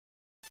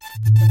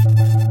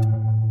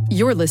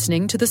You're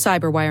listening to the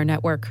Cyberwire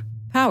Network,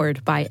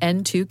 powered by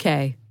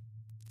N2K.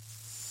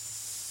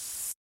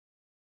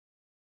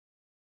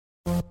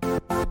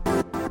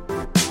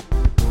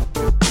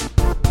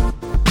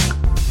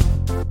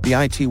 The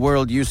IT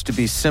world used to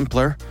be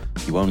simpler.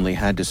 You only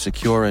had to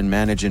secure and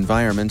manage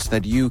environments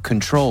that you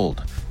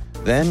controlled.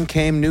 Then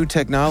came new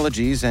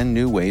technologies and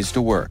new ways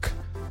to work.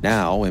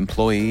 Now,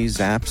 employees,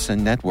 apps,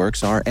 and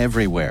networks are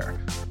everywhere.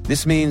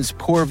 This means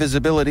poor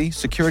visibility,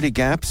 security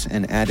gaps,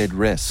 and added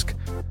risk.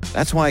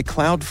 That's why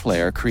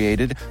Cloudflare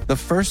created the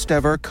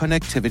first-ever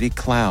connectivity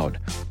cloud.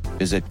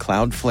 Visit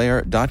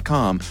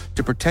cloudflare.com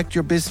to protect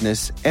your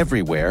business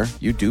everywhere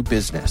you do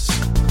business.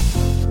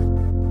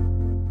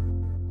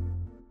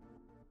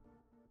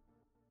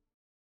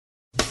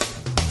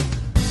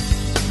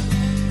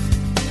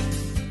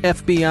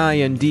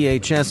 FBI and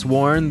DHS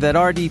warn that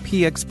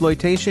RDP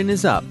exploitation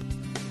is up.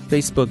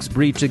 Facebook's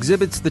breach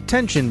exhibits the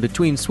tension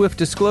between swift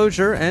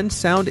disclosure and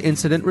sound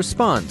incident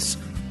response.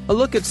 A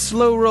look at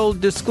slow-rolled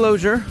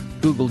disclosure.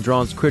 Google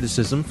draws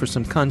criticism for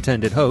some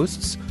content it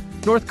hosts.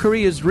 North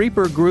Korea's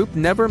Reaper group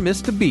never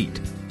missed a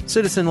beat.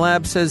 Citizen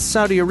Lab says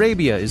Saudi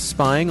Arabia is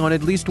spying on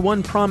at least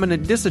one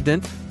prominent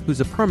dissident who's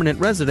a permanent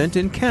resident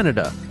in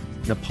Canada.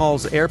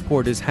 Nepal's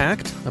airport is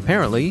hacked,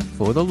 apparently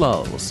for the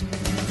lulz.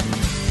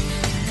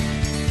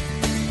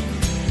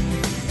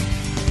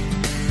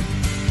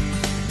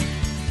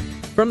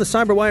 From the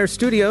Cyberwire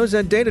studios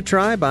at Data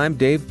Tribe, I'm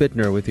Dave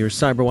Bittner with your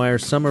Cyberwire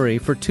summary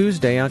for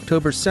Tuesday,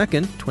 October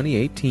 2nd,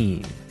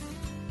 2018.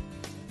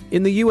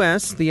 In the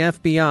U.S., the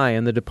FBI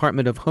and the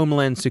Department of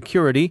Homeland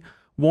Security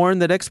warn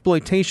that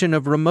exploitation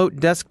of Remote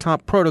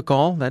Desktop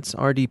Protocol, that's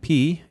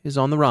RDP, is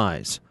on the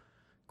rise.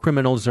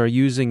 Criminals are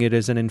using it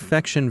as an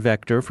infection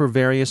vector for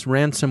various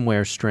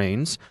ransomware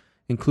strains,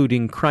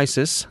 including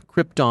Crysis,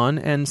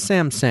 Krypton, and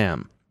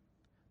SamSam.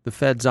 The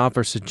feds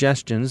offer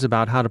suggestions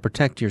about how to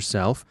protect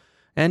yourself,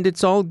 and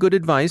it's all good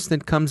advice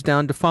that comes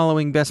down to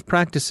following best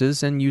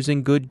practices and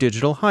using good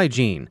digital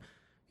hygiene.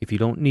 If you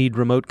don't need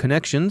remote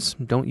connections,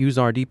 don't use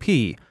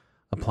RDP.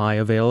 Apply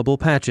available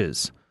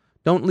patches.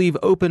 Don't leave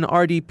open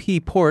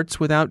RDP ports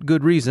without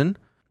good reason.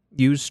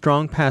 Use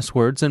strong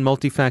passwords and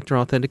multi-factor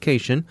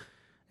authentication,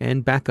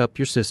 and back up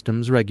your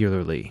systems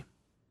regularly.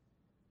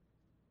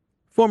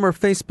 Former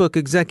Facebook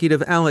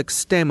executive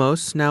Alex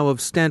Stamos, now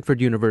of Stanford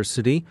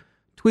University,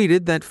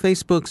 tweeted that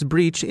Facebook's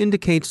breach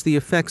indicates the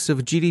effects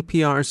of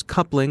GDPR's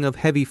coupling of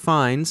heavy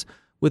fines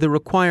with a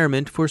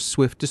requirement for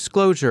swift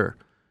disclosure.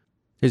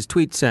 His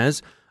tweet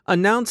says,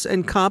 "Announce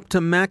and cop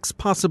to max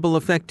possible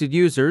affected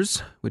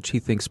users," which he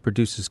thinks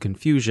produces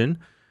confusion.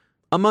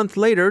 "A month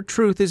later,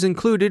 truth is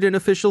included in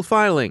official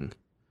filing."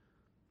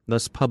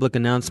 Thus, public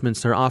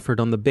announcements are offered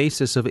on the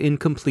basis of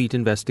incomplete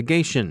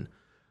investigation.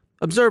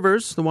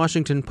 Observers, the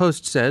Washington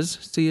Post says,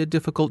 see a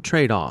difficult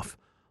trade-off.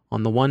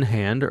 On the one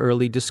hand,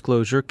 early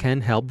disclosure can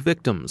help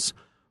victims.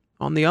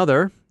 On the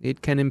other,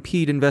 it can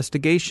impede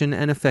investigation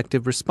and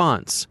effective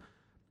response.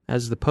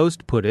 As the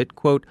Post put it,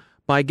 quote,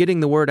 "By getting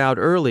the word out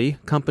early,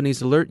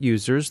 companies alert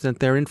users that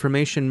their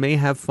information may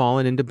have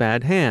fallen into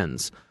bad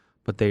hands,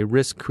 but they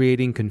risk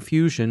creating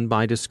confusion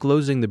by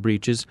disclosing the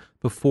breaches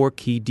before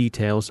key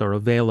details are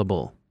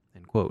available."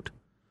 End quote.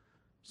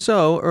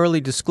 So,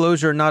 early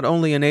disclosure not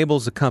only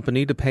enables a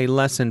company to pay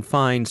less in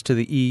fines to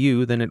the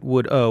EU than it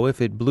would owe if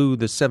it blew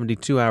the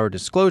 72-hour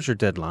disclosure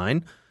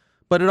deadline,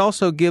 but it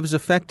also gives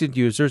affected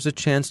users a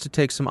chance to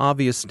take some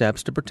obvious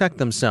steps to protect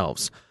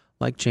themselves,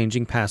 like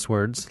changing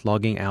passwords,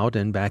 logging out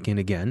and back in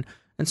again,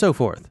 and so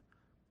forth.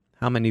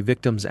 How many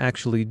victims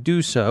actually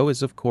do so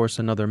is, of course,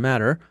 another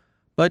matter,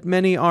 but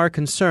many are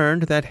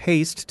concerned that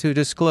haste to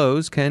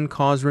disclose can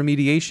cause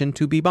remediation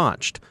to be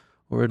botched,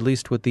 or at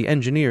least what the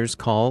engineers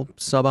call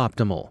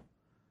suboptimal.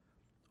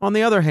 On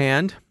the other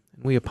hand,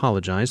 and we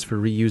apologize for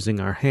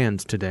reusing our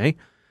hands today,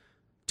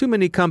 too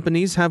many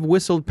companies have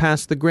whistled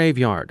past the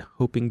graveyard,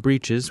 hoping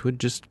breaches would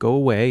just go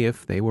away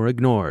if they were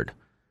ignored.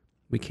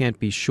 We can't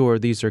be sure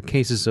these are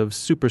cases of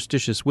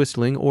superstitious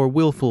whistling or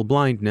willful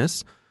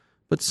blindness,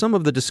 but some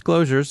of the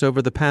disclosures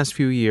over the past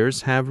few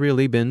years have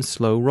really been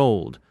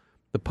slow-rolled.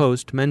 The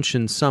Post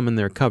mentioned some in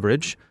their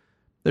coverage.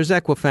 There's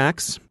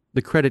Equifax.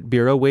 The credit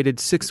bureau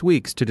waited 6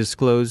 weeks to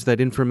disclose that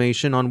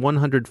information on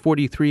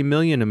 143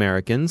 million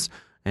Americans,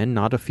 and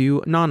not a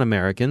few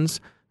non-Americans,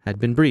 had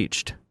been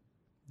breached.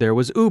 There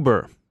was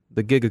Uber.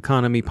 The gig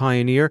economy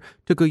pioneer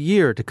took a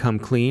year to come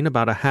clean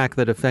about a hack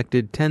that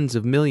affected tens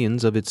of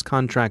millions of its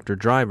contractor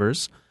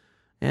drivers.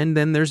 And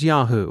then there's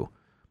Yahoo.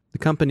 The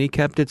company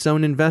kept its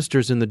own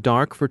investors in the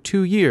dark for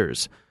 2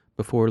 years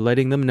before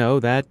letting them know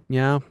that,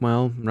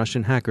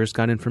 Russian hackers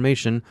got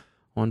information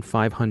on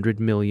 500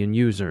 million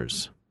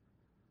users.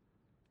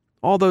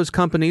 All those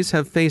companies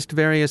have faced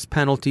various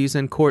penalties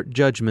and court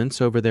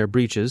judgments over their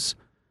breaches.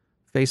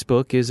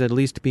 Facebook is at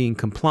least being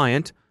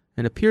compliant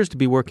and appears to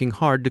be working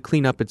hard to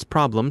clean up its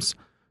problems,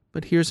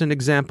 but here's an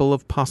example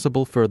of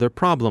possible further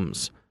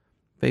problems.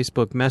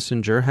 Facebook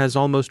Messenger has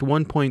almost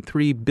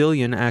 1.3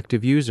 billion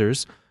active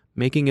users,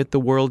 making it the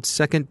world's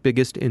second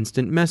biggest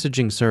instant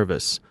messaging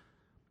service.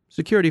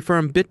 Security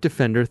firm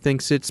Bitdefender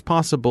thinks it's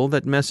possible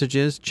that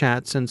messages,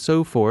 chats, and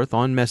so forth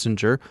on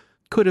Messenger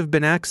could have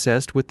been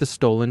accessed with the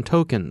stolen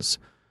tokens.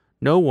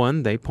 No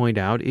one, they point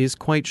out, is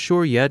quite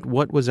sure yet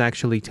what was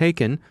actually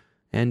taken,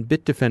 and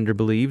Bitdefender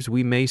believes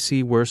we may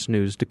see worse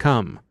news to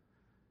come.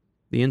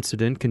 The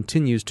incident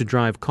continues to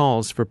drive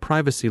calls for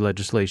privacy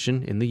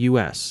legislation in the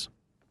U.S.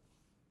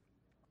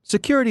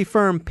 Security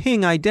firm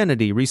Ping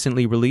Identity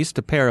recently released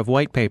a pair of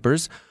white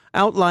papers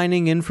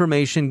outlining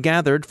information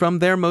gathered from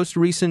their most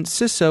recent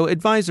CISO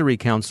Advisory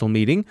Council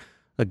meeting,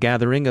 a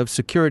gathering of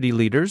security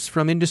leaders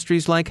from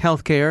industries like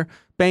healthcare,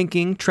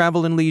 banking,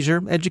 travel and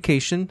leisure,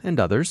 education, and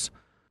others.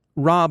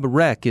 Rob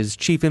Reck is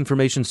Chief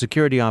Information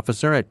Security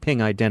Officer at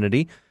Ping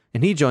Identity,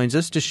 and he joins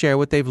us to share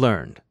what they've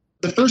learned.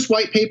 The first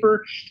white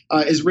paper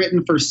is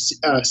written for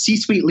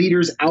C-suite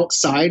leaders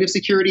outside of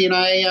security and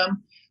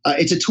IAM.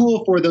 It's a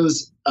tool for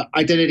those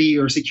identity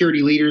or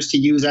security leaders to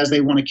use as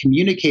they want to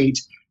communicate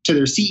to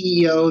their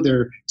CEO,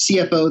 their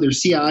CFO, their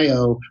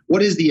CIO,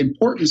 what is the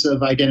importance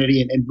of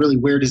identity and really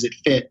where does it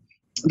fit?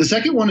 The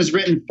second one is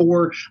written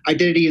for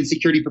identity and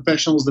security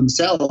professionals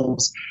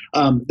themselves.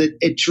 That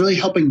it's really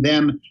helping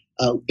them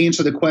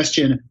answer the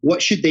question,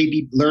 what should they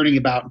be learning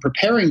about and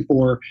preparing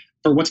for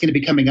what's going to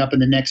be coming up in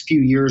the next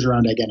few years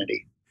around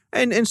identity.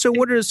 And so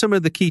what are some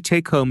of the key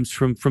take-homes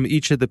from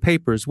each of the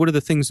papers? What are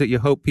the things that you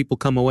hope people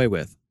come away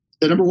with?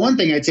 The number one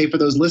thing I'd say for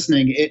those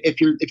listening,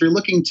 if you're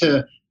looking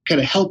to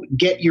kind of help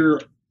get your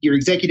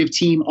executive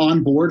team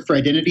on board for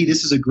identity,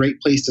 this is a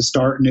great place to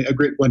start and a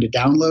great one to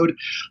download.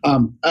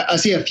 I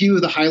see a few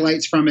of the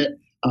highlights from it.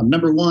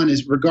 Number one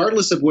is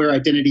regardless of where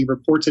identity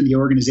reports in the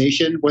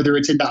organization, whether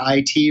it's into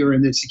IT or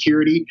into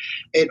security,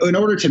 in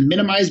order to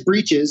minimize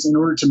breaches, in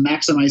order to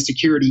maximize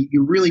security,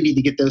 you really need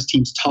to get those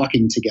teams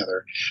talking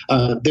together.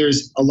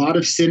 There's a lot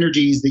of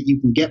synergies that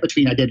you can get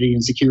between identity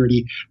and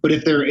security, but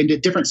if they're into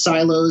different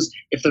silos,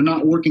 if they're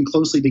not working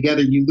closely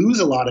together, you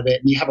lose a lot of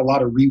it and you have a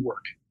lot of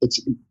rework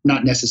that's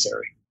not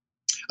necessary.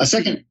 A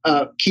second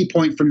key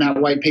point from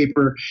that white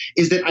paper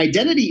is that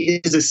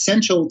identity is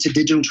essential to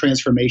digital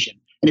transformation.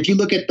 And if you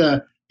look at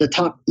the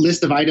top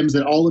list of items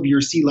that all of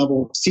your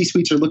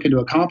C-suites are looking to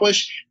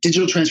accomplish,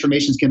 digital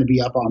transformation is going to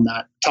be up on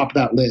that top of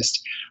that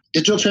list.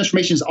 Digital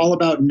transformation is all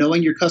about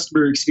knowing your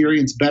customer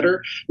experience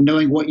better,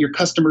 knowing what your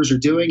customers are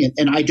doing,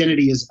 and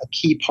identity is a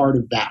key part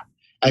of that.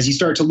 As you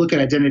start to look at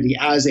identity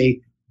as a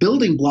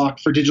building block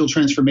for digital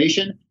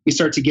transformation, you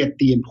start to get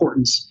the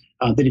importance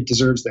that it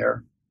deserves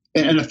there.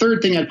 And a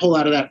third thing I'd pull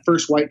out of that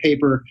first white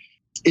paper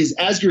is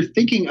as you're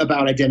thinking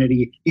about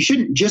identity, you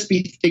shouldn't just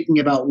be thinking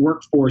about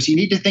workforce. You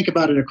need to think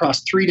about it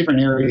across three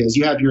different areas.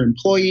 You have your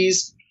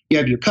employees, you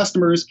have your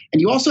customers,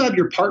 and you also have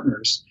your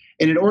partners.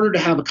 And in order to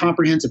have a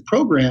comprehensive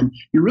program,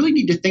 you really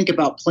need to think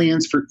about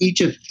plans for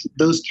each of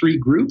those three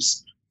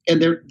groups.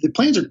 And the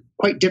plans are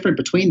quite different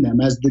between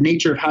them, as the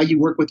nature of how you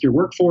work with your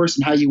workforce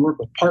and how you work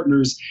with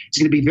partners is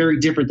going to be very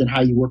different than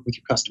how you work with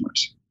your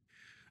customers.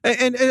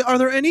 And are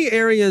there any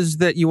areas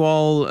that you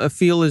all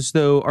feel as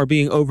though are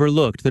being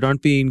overlooked, that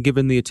aren't being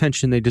given the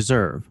attention they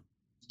deserve?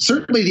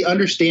 Certainly the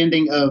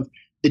understanding of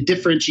the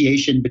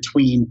differentiation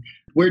between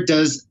where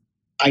does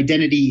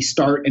identity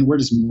start and where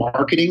does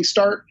marketing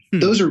start.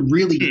 Those are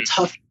really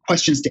tough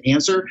questions to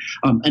answer.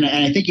 And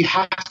I think you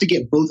have to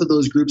get both of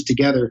those groups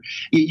together.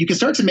 You can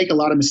start to make a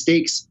lot of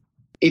mistakes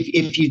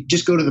if you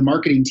just go to the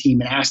marketing team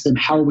and ask them,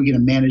 how are we going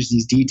to manage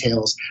these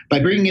details?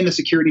 By bringing in the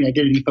security and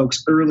identity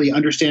folks early,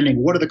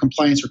 understanding what are the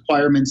compliance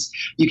requirements,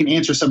 you can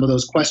answer some of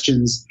those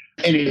questions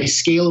in a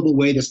scalable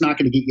way that's not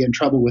going to get you in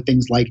trouble with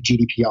things like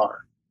GDPR.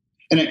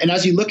 And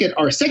as you look at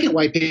our second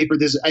white paper,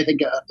 there's, I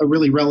think, a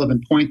really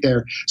relevant point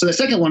there. So the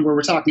second one where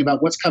we're talking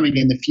about what's coming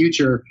in the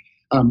future,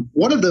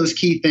 one of those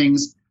key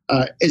things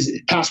is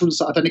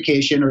passwordless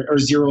authentication or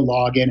zero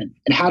login,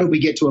 and how do we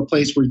get to a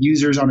place where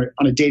users on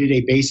a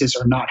day-to-day basis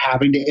are not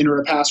having to enter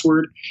a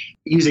password.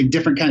 Using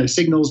different kind of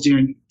signals,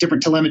 doing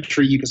different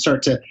telemetry, you can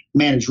start to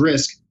manage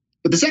risk.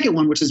 But the second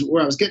one, which is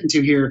where I was getting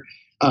to here,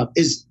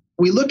 is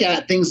we look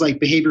at things like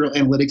behavioral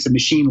analytics and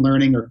machine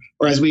learning,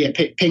 or as we at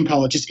Ping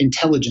call it, just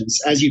intelligence.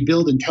 As you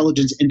build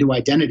intelligence into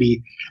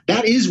identity,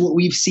 that is what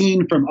we've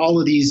seen from all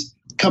of these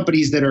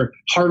companies that are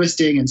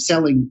harvesting and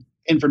selling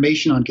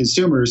information on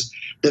consumers.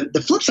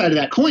 The flip side of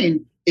that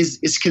coin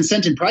is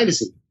consent and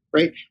privacy,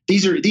 right?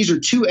 These are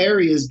two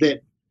areas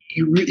that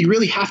you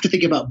really have to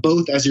think about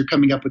both as you're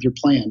coming up with your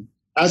plan.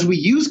 As we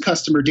use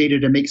customer data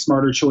to make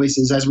smarter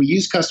choices, as we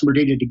use customer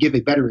data to give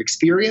a better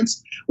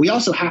experience, we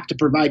also have to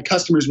provide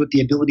customers with the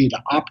ability to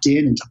opt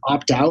in and to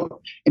opt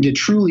out and to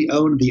truly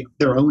own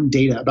their own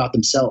data about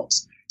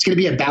themselves. It's going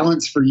to be a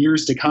balance for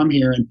years to come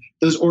here. And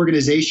those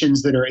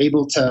organizations that are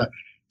able to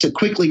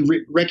quickly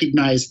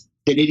recognize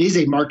that it is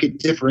a market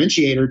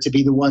differentiator to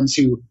be the ones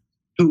who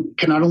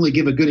can not only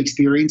give a good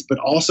experience, but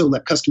also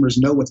let customers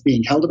know what's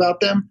being held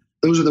about them,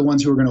 those are the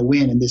ones who are going to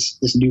win, and this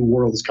new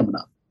world is coming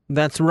up.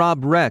 That's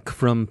Rob Reck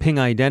from Ping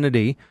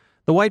Identity.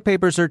 The white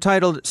papers are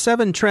titled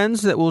 7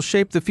 Trends That Will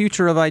Shape the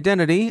Future of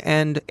Identity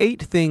and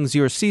 8 Things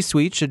Your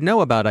C-Suite Should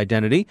Know About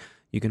Identity.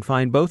 You can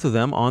find both of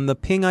them on the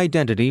Ping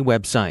Identity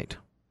website.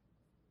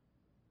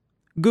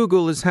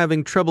 Google is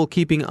having trouble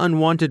keeping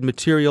unwanted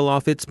material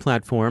off its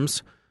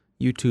platforms.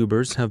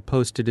 YouTubers have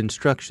posted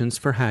instructions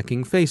for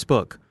hacking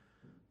Facebook.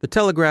 The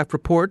Telegraph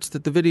reports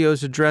that the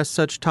videos address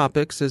such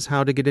topics as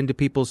how to get into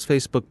people's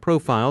Facebook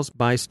profiles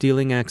by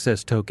stealing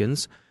access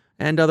tokens,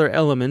 and other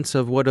elements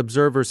of what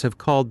observers have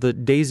called the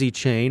daisy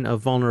chain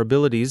of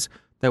vulnerabilities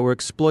that were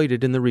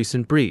exploited in the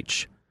recent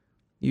breach.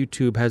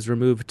 YouTube has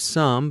removed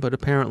some, but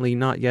apparently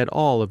not yet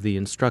all, of the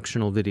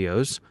instructional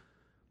videos.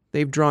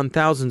 They've drawn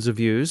thousands of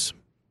views.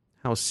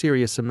 How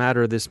serious a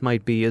matter this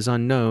might be is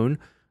unknown,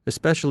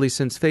 especially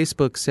since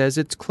Facebook says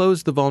it's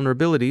closed the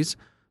vulnerabilities,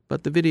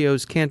 but the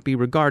videos can't be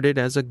regarded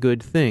as a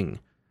good thing.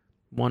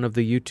 One of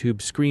the YouTube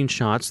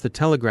screenshots the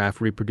Telegraph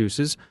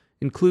reproduces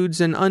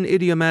includes an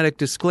unidiomatic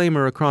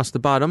disclaimer across the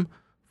bottom,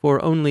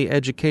 "for only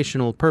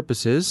educational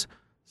purposes,"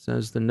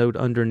 says the note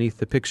underneath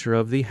the picture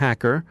of the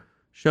hacker,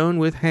 shown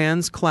with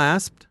hands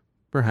clasped,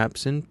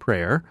 perhaps in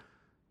prayer,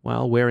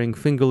 while wearing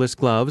fingerless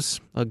gloves,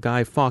 a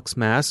Guy Fawkes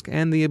mask,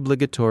 and the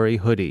obligatory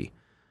hoodie.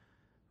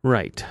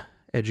 Right,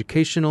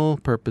 educational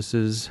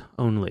purposes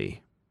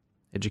only.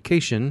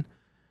 Education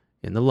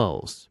in the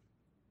lulls.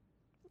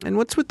 And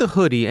what's with the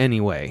hoodie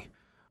anyway?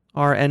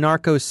 Are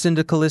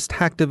anarcho-syndicalist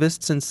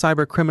hacktivists and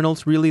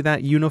cybercriminals really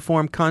that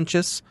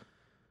uniform-conscious?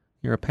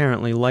 You're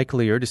apparently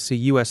likelier to see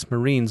U.S.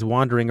 Marines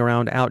wandering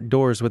around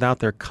outdoors without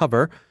their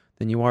cover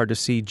than you are to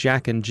see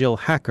Jack and Jill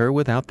Hacker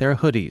without their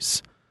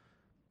hoodies.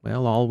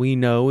 Well, all we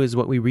know is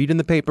what we read in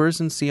the papers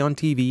and see on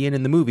TV and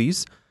in the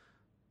movies,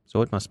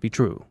 so it must be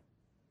true.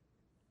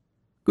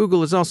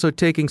 Google is also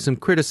taking some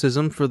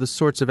criticism for the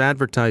sorts of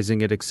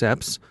advertising it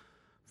accepts.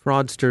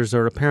 Fraudsters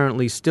are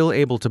apparently still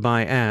able to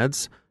buy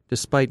ads,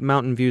 despite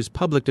Mountain View's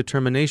public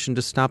determination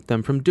to stop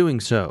them from doing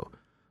so.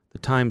 The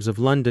Times of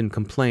London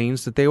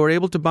complains that they were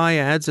able to buy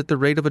ads at the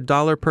rate of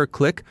 $1 per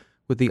click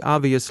with the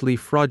obviously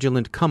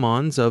fraudulent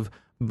come-ons of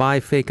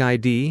buy fake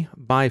ID,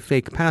 buy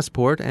fake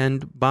passport,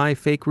 and buy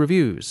fake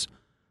reviews.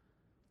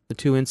 The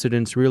two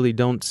incidents really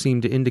don't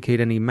seem to indicate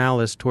any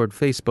malice toward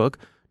Facebook,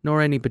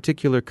 nor any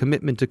particular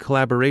commitment to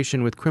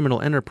collaboration with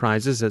criminal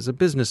enterprises as a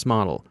business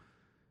model.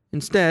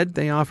 Instead,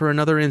 they offer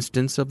another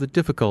instance of the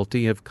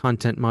difficulty of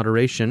content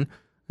moderation,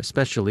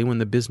 especially when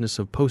the business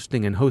of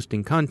posting and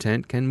hosting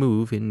content can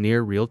move in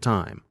near real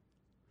time.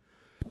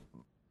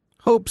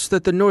 Hopes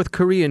that the North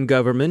Korean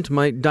government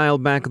might dial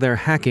back their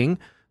hacking,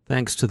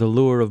 thanks to the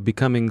lure of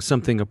becoming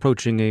something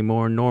approaching a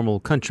more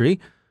normal country,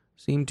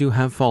 seem to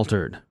have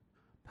faltered.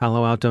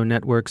 Palo Alto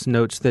Networks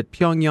notes that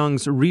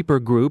Pyongyang's Reaper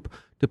Group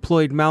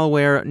deployed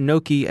malware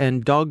Noki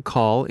and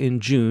Dogcall in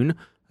June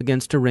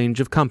against a range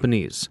of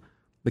companies.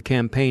 The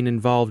campaign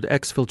involved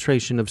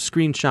exfiltration of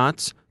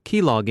screenshots,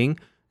 keylogging,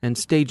 and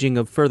staging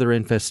of further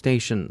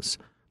infestations.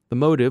 The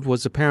motive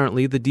was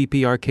apparently the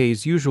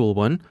DPRK's usual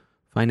one,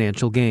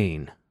 financial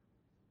gain.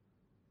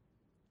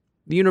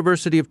 The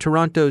University of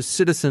Toronto's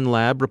Citizen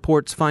Lab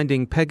reports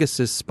finding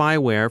Pegasus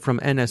spyware from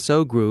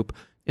NSO Group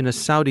in a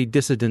Saudi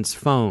dissident's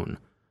phone.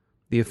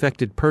 The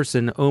affected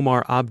person,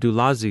 Omar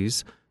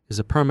Abdulaziz, is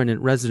a permanent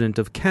resident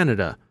of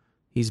Canada.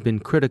 He's been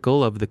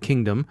critical of the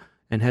kingdom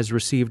and has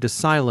received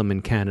asylum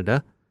in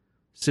Canada.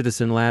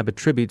 Citizen Lab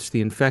attributes the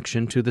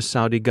infection to the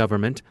Saudi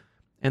government,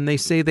 and they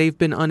say they've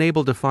been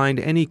unable to find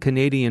any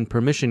Canadian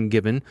permission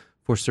given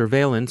for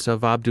surveillance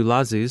of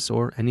Abdulaziz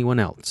or anyone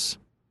else.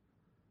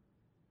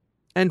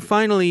 And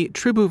finally,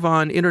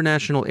 Tribhuvan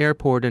International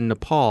Airport in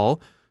Nepal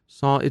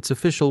saw its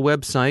official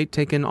website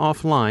taken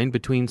offline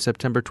between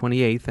September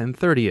 28th and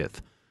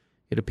 30th.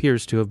 It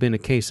appears to have been a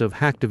case of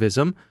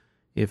hacktivism,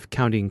 if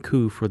counting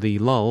coup for the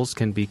lulls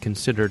can be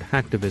considered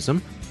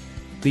hacktivism.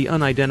 The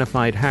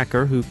unidentified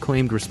hacker who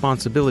claimed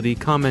responsibility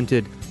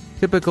commented,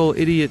 "Typical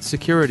idiot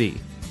security."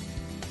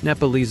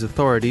 Nepalese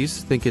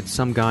authorities think it's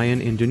some guy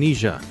in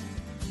Indonesia.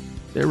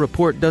 Their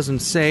report doesn't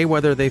say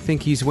whether they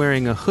think he's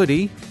wearing a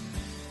hoodie,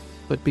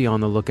 but be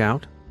on the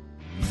lookout.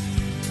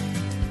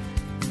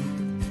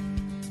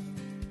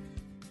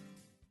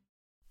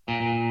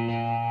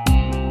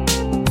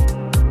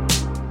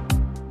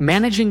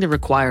 Managing the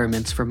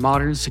requirements for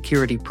modern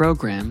security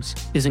programs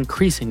is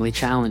increasingly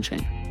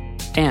challenging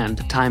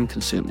and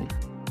time-consuming.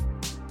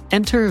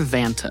 Enter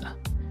Vanta.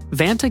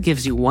 Vanta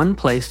gives you one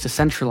place to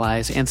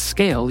centralize and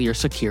scale your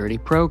security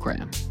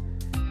program.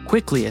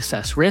 Quickly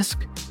assess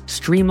risk,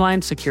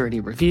 streamline security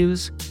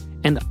reviews,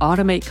 and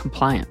automate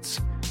compliance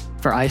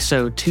for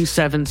ISO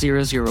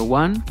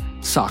 27001,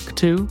 SOC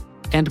 2,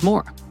 and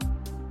more.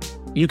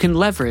 You can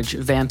leverage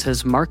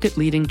Vanta's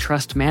market-leading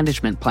trust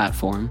management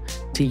platform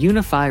to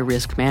unify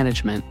risk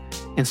management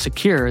and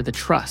secure the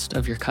trust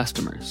of your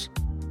customers.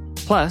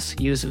 Plus,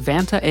 use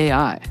Vanta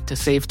AI to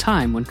save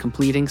time when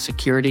completing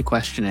security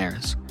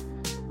questionnaires.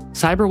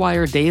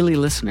 CyberWire Daily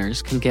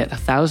listeners can get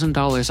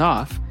 $1,000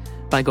 off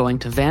by going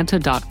to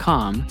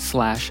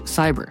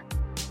vanta.com/cyber.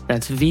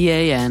 That's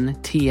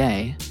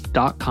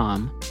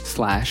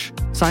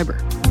VANTA.com/cyber.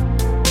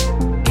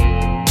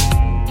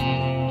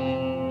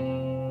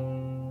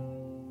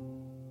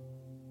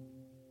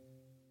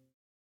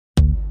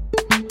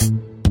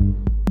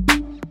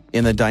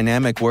 In the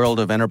dynamic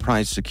world of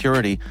enterprise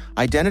security,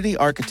 identity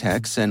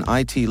architects and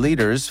IT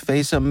leaders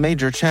face a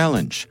major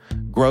challenge.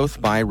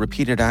 Growth by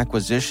repeated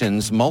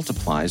acquisitions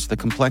multiplies the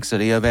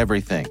complexity of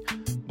everything.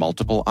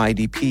 Multiple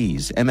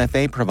IDPs,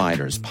 MFA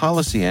providers,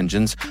 policy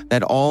engines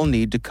that all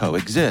need to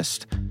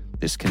coexist.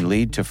 This can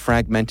lead to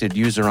fragmented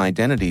user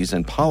identities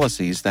and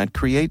policies that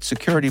create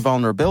security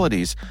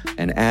vulnerabilities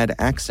and add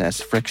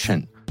access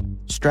friction.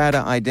 Strata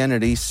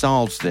Identity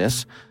solves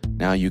this.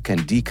 Now you can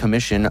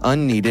decommission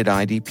unneeded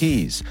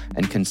IDPs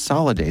and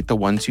consolidate the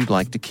ones you'd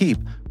like to keep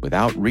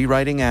without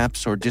rewriting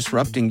apps or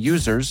disrupting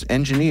users,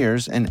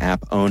 engineers, and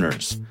app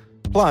owners.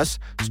 Plus,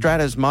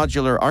 Strata's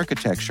modular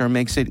architecture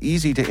makes it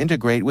easy to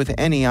integrate with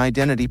any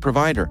identity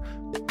provider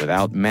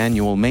without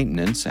manual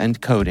maintenance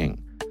and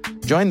coding.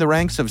 Join the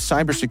ranks of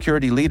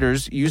cybersecurity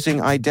leaders using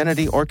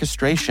identity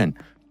orchestration.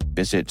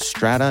 Visit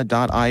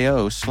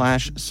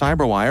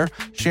strata.io/cyberwire,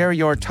 share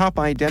your top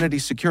identity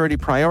security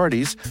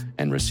priorities,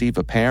 and receive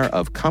a pair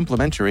of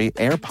complimentary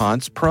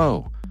AirPods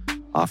Pro.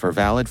 Offer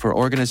valid for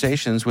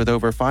organizations with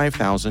over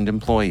 5,000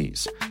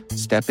 employees.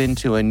 Step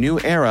into a new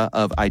era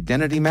of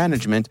identity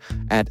management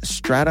at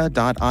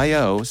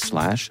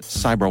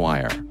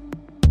strata.io/cyberwire.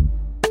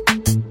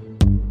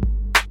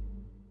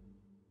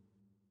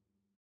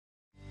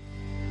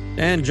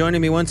 And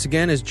joining me once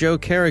again is Joe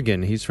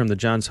Carrigan. He's from the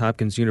Johns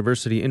Hopkins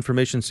University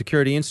Information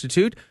Security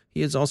Institute.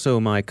 He is also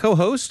my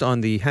co-host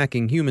on the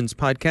Hacking Humans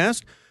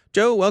podcast.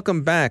 Joe,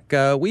 welcome back.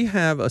 We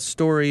have a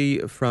story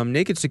from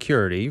Naked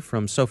Security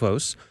from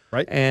Sophos.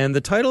 Right. And the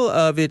title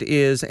of it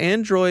is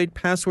Android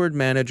Password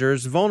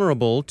Managers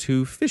Vulnerable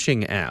to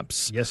Phishing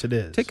Apps. Yes, it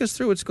is. Take us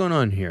through what's going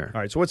on here.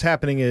 All right. So what's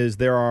happening is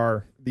there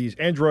are these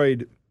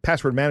Android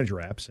password manager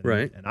apps. And,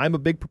 right. And I'm a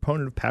big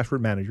proponent of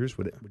password managers,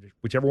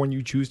 whichever one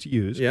you choose to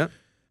use. Yeah.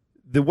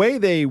 The way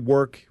they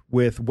work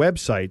with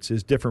websites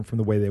is different from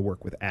the way they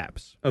work with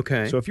apps.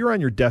 Okay. So if you're on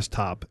your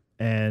desktop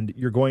and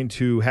you're going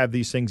to have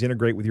these things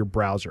integrate with your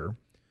browser,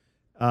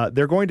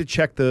 they're going to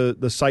check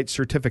the site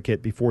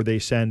certificate before they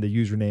send a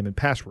username and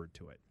password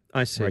to it.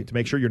 I see. Right, to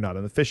make sure you're not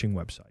on the phishing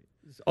website.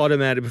 It's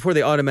automatic before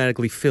they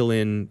automatically fill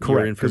in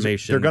your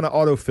information. They're going to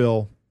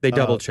autofill. They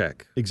double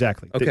check.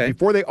 Exactly. Okay.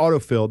 Before they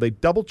autofill, they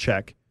double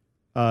check.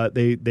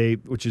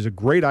 Which is a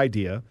great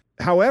idea.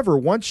 However,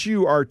 once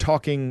you are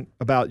talking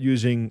about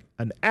using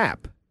an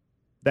app,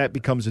 that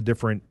becomes a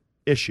different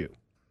issue.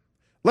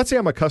 Let's say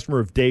I'm a customer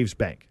of Dave's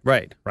Bank.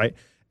 Right. Right.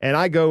 And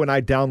I go and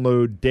I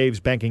download Dave's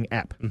banking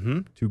app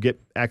to get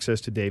access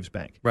to Dave's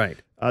Bank. Right.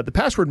 The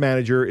password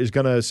manager is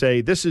going to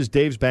say, this is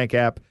Dave's Bank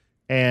app,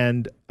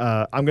 and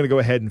I'm going to go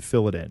ahead and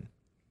fill it in.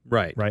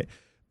 Right. Right.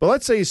 But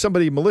let's say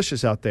somebody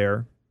malicious out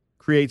there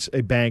creates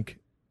a bank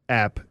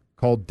app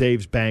called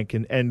Dave's Bank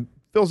and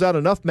fills out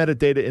enough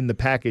metadata in the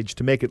package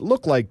to make it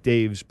look like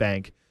Dave's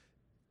Bank.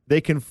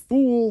 They can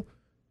fool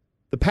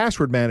the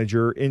password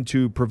manager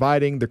into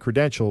providing the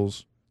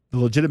credentials, the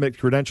legitimate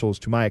credentials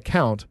to my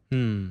account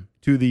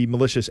to the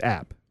malicious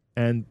app.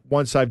 And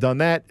once I've done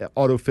that,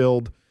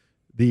 autofilled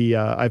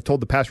I've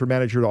told the password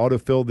manager to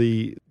autofill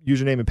the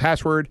username and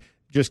password,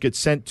 just gets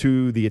sent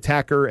to the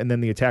attacker, and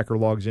then the attacker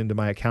logs into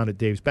my account at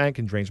Dave's Bank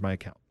and drains my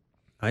account.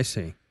 I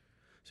see.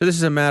 So this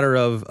is a matter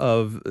of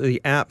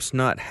the apps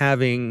not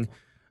having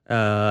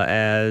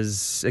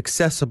as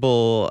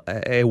accessible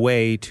a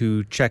way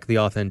to check the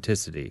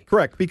authenticity.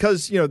 Correct,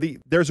 because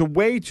there's a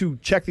way to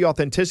check the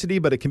authenticity,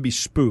 but it can be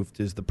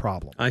spoofed is the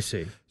problem. I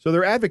see. So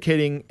they're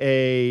advocating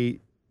a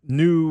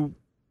new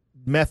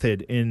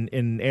method in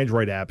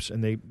Android apps,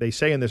 and they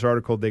say in this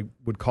article they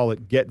would call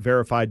it get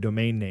verified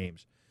domain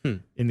names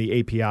in the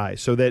API,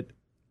 so that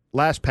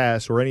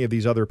LastPass or any of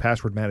these other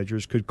password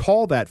managers could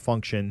call that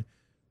function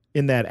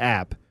in that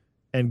app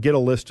and get a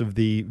list of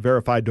the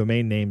verified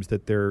domain names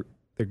that they're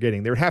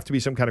getting. There would have to be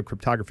some kind of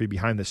cryptography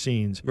behind the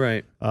scenes.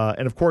 Right.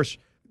 And of course,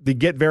 the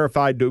get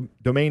verified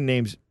domain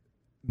names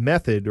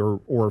method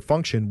or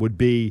function would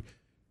be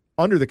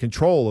under the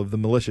control of the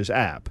malicious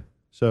app.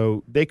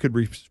 So they could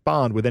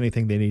respond with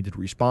anything they needed to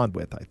respond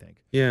with, I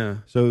think. Yeah.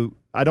 So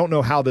I don't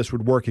know how this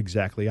would work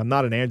exactly. I'm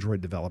not an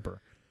Android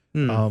developer.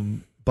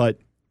 But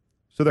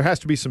so there has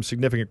to be some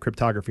significant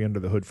cryptography under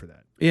the hood for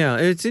that. Yeah,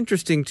 it's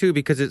interesting too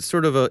because it's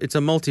sort of it's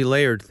a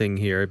multi-layered thing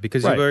here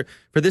because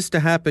for this to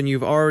happen,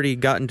 you've already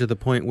gotten to the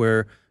point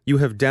where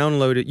you've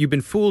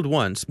been fooled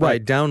once by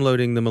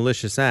downloading the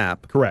malicious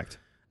app. Correct.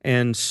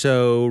 And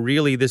so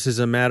really this is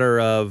a matter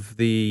of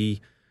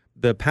the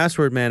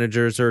password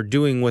managers are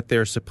doing what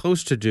they're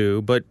supposed to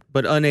do, but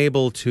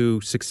unable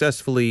to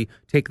successfully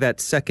take that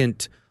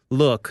second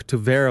look to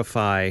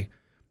verify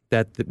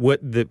that what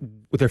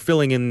they're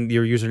filling in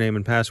your username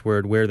and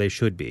password where they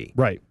should be.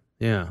 Right.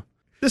 Yeah.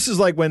 This is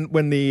like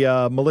when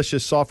the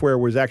malicious software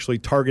was actually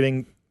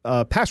targeting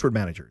password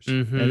managers.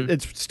 And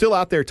it's still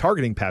out there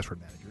targeting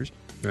password managers.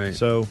 Right.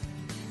 So,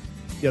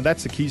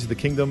 that's the keys of the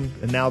kingdom.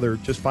 And now they're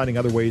just finding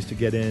other ways to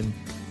get in,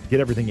 get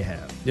everything you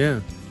have. Yeah.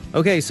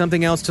 Okay,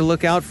 something else to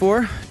look out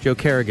for. Joe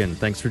Carrigan,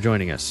 thanks for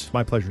joining us.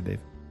 My pleasure, Dave.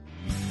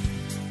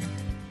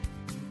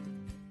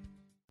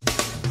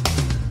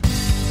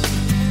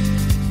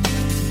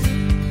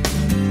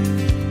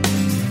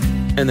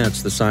 And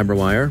that's the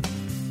Cyberwire.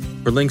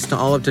 For links to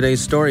all of today's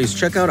stories,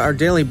 check out our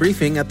daily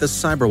briefing at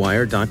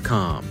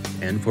thecyberwire.com.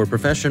 And for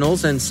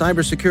professionals and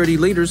cybersecurity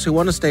leaders who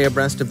want to stay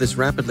abreast of this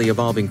rapidly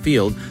evolving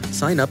field,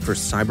 sign up for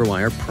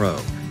CyberWire Pro.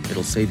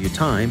 It'll save you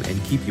time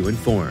and keep you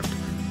informed.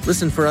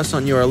 Listen for us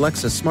on your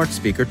Alexa smart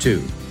speaker,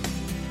 too.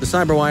 The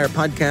Cyberwire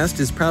podcast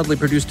is proudly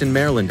produced in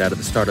Maryland out of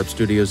the startup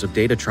studios of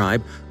Data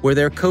Tribe, where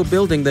they're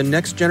co-building the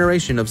next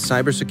generation of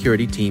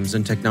cybersecurity teams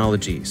and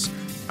technologies.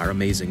 Our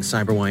amazing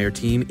Cyberwire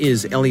team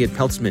is Elliot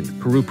Peltzman,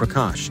 Puru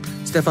Prakash,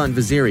 Stefan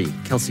Vaziri,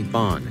 Kelsey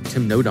Bond,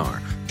 Tim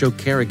Nodar, Joe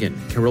Kerrigan,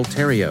 Carol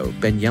Terrio,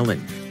 Ben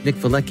Yellen, Nick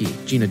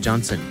Valecki, Gina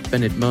Johnson,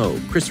 Bennett Moe,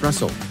 Chris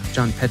Russell,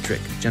 John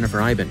Petrick, Jennifer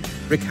Iben,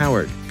 Rick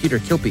Howard, Peter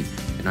Kilpie,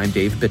 and I'm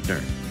Dave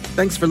Bittner.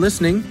 Thanks for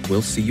listening.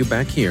 We'll see you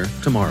back here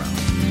tomorrow.